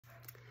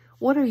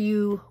What are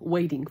you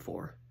waiting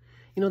for?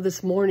 You know,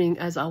 this morning,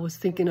 as I was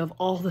thinking of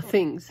all the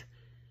things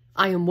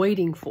I am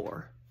waiting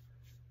for,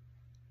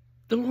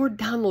 the Lord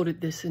downloaded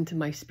this into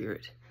my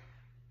spirit.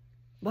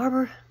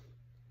 Barbara,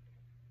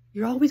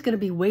 you're always going to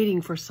be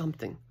waiting for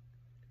something.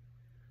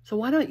 So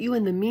why don't you,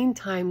 in the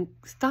meantime,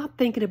 stop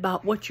thinking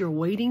about what you're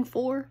waiting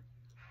for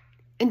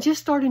and just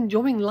start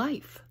enjoying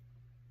life?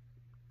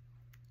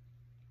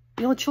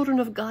 You know, children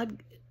of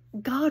God,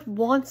 God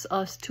wants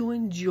us to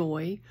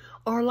enjoy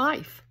our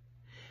life.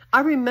 I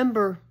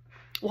remember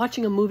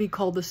watching a movie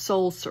called The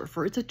Soul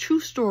Surfer. It's a true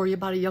story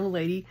about a young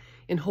lady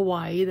in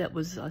Hawaii that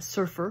was a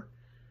surfer,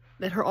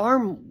 that her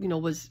arm, you know,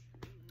 was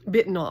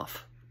bitten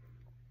off.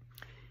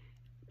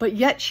 But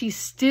yet she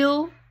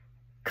still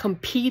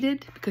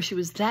competed because she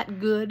was that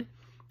good.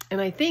 And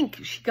I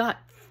think she got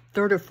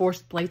 3rd or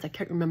 4th place, I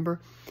can't remember,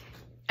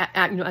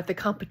 at the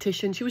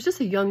competition. She was just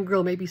a young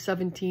girl, maybe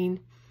 17.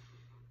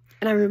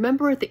 And I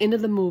remember at the end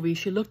of the movie,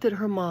 she looked at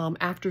her mom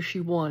after she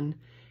won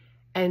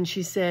and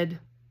she said,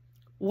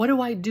 "What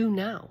do I do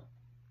now?"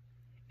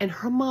 And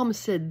her mom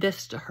said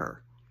this to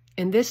her.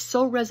 And this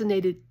so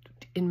resonated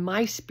in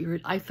my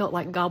spirit, I felt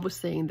like God was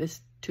saying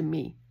this to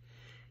me.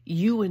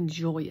 You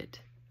enjoy it,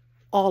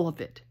 all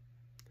of it,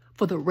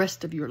 for the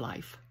rest of your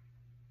life.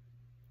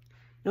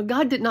 You know,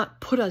 God did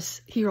not put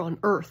us here on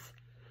earth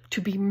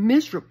to be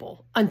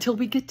miserable until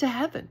we get to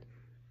heaven.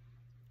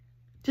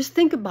 Just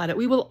think about it.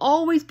 We will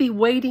always be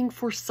waiting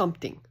for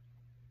something.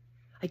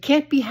 I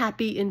can't be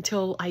happy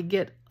until I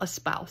get a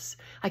spouse.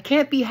 I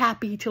can't be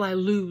happy till I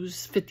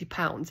lose 50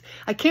 pounds.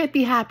 I can't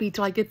be happy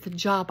till I get the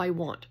job I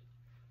want.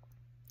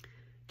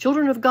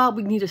 Children of God,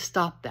 we need to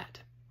stop that.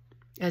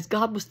 As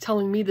God was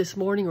telling me this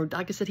morning, or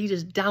like I said, he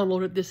just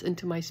downloaded this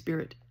into my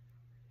spirit.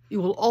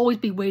 You will always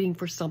be waiting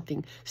for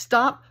something.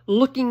 Stop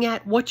looking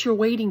at what you're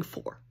waiting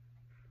for.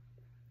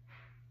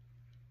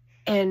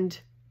 And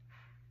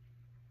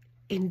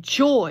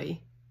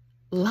enjoy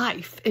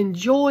life.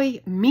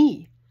 Enjoy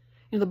me.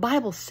 You know, the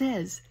Bible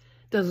says,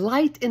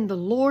 delight in the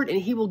Lord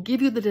and he will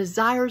give you the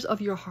desires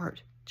of your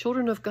heart.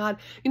 Children of God,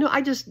 you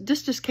know,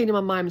 this just came to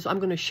my mind, so I'm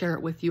going to share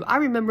it with you. I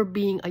remember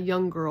being a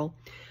young girl,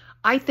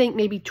 I think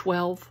maybe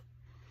 12,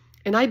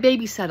 and I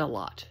babysat a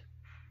lot.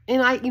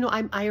 And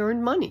I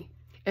earned money.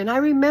 And I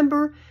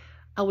remember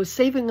I was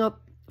saving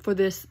up for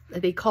this,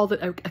 they called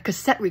it a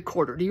cassette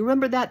recorder. Do you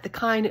remember that? The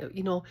kind,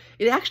 you know,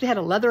 it actually had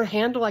a leather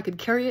handle. I could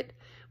carry it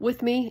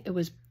with me.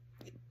 It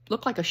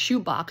looked like a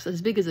shoebox,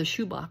 as big as a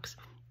shoebox.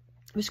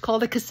 It was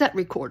called a cassette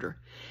recorder.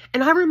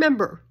 And I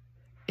remember,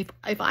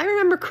 if I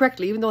remember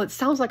correctly, even though it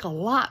sounds like a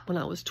lot when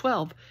I was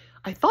 12,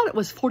 I thought it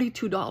was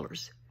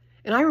 $42.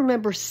 And I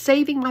remember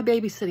saving my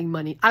babysitting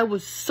money. I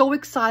was so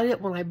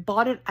excited when I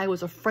bought it, I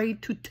was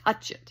afraid to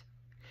touch it.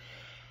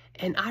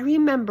 And I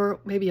remember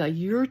maybe a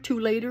year or two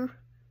later,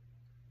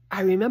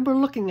 I remember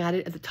looking at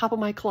it at the top of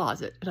my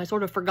closet and I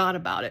sort of forgot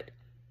about it.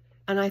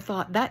 And I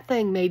thought that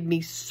thing made me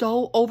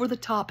so over the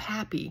top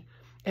happy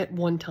at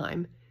one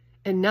time.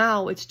 And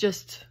now it's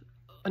just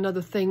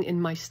another thing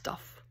in my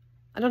stuff.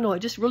 I don't know. It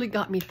just really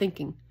got me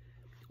thinking.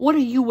 What are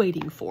you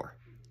waiting for?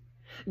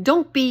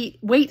 Don't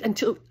wait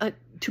until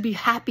to be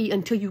happy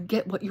until you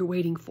get what you're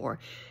waiting for.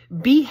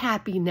 Be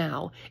happy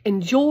now.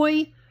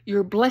 Enjoy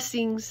your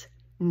blessings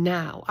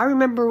now. I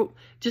remember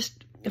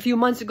just a few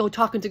months ago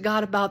talking to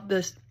God about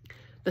the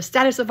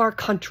status of our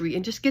country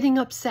and just getting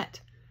upset.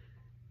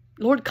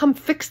 Lord, come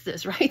fix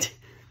this, right?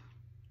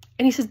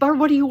 And he says, Barbara,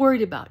 what are you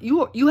worried about?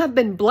 You have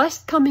been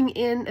blessed coming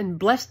in and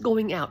blessed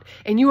going out.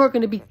 And you are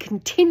going to be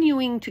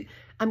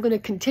I'm going to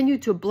continue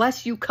to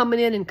bless you coming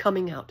in and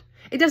coming out.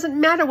 It doesn't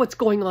matter what's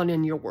going on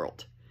in your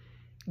world.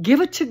 Give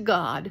it to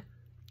God.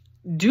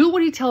 Do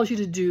what he tells you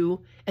to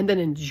do. And then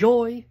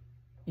enjoy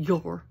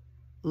your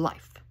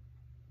life.